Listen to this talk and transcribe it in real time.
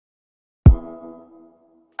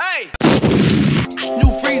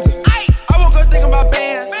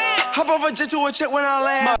off a jet to a check when I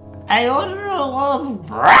land. Hey, what's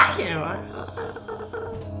bracket, man?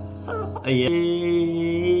 Yeah.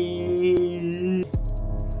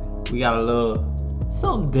 We got a little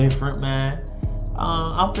something different, man.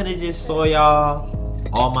 I'm finna just show y'all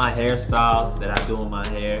all my hairstyles that I do in my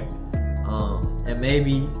hair. And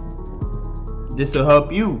maybe this will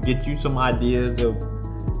help you get you some ideas of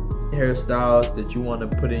hairstyles that you want to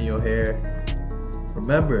put in your hair.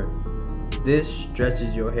 Remember, this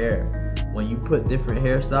stretches your hair. When you put different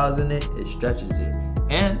hairstyles in it, it stretches it.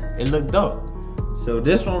 And it look dope. So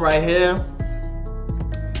this one right here,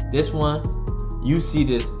 this one, you see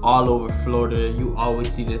this all over Florida. You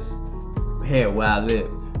always see this hair where I live.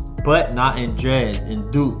 But not in dreads, in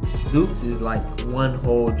dukes. Dukes is like one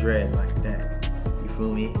whole dread like that. You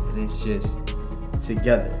feel me? And it's just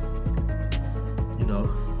together. You know?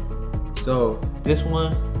 So this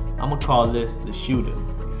one, I'm gonna call this the shooter.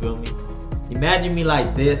 You feel me? Imagine me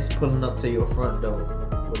like this, pulling up to your front door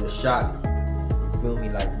with a shotty. You feel me?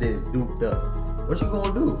 Like this, duped up. What you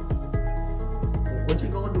gonna do? What you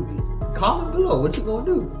gonna do? Comment below. What you gonna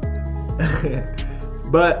do?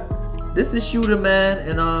 But this is shooter, man,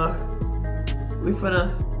 and we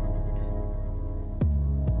finna.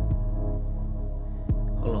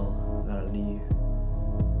 Hold on, I gotta leave.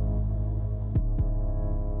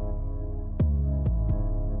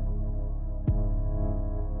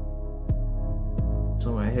 So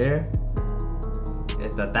right here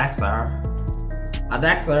is the Daxter. A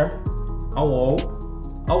Daxter. Oh whoa.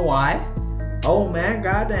 Oh why? Oh man,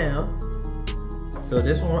 goddamn. So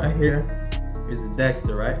this one right here is the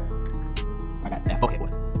Daxter, right? I got that. Okay, boy.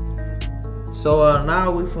 So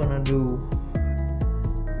now we finna do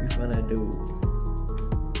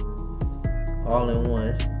all in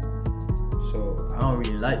one. So I don't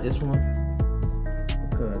really like this one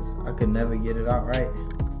because I could never get it out right.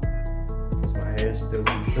 Because my hair is still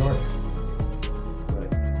too short.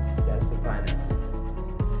 But that's the pineapple.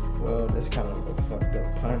 Well, that's kind of a fucked up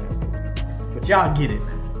pineapple. But y'all get it,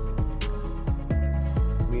 man.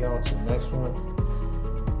 We on to the next one.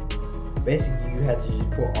 Basically, you have to just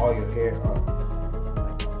put all your hair up.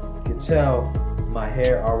 Like, you can tell my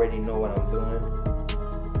hair already know what I'm doing.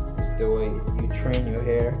 It's the way you train your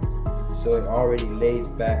hair, so it already lays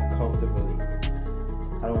back comfortably.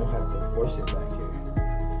 I don't have to force it back here.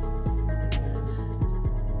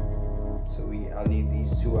 So I leave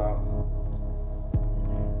these two out,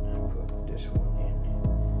 and then I put this one in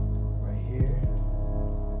right here.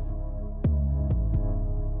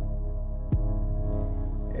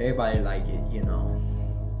 Everybody like it, you know.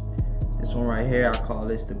 This one right here, I call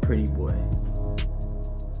this the pretty boy.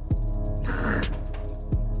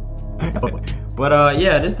 But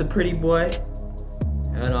yeah, this the pretty boy.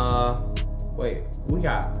 And wait,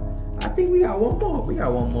 I think we got one more. We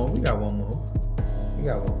got one more.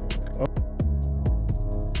 Oh.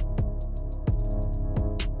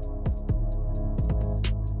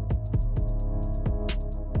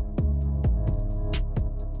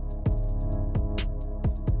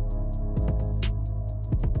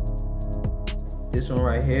 This one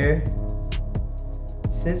right here,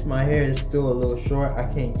 since my hair is still a little short, I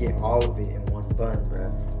can't get all of it in one bun, bro.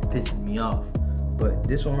 It pisses me off. But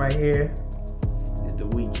this one right here is the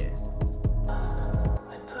weekend.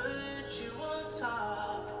 I put you on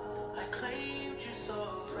top, I claimed you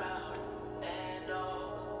so proud and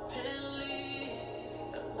openly,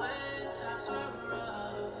 and when times were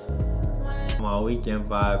rough. My weekend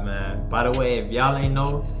vibe, man. By the way, if y'all ain't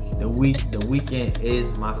know, the Weeknd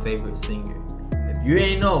is my favorite singer. If you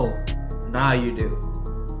ain't know, now you do.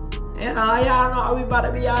 And y'all know we about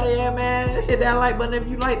to be out of here, man. Hit that like button if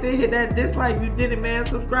you liked it. Hit that dislike if you didn't, man.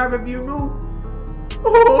 Subscribe if you're new.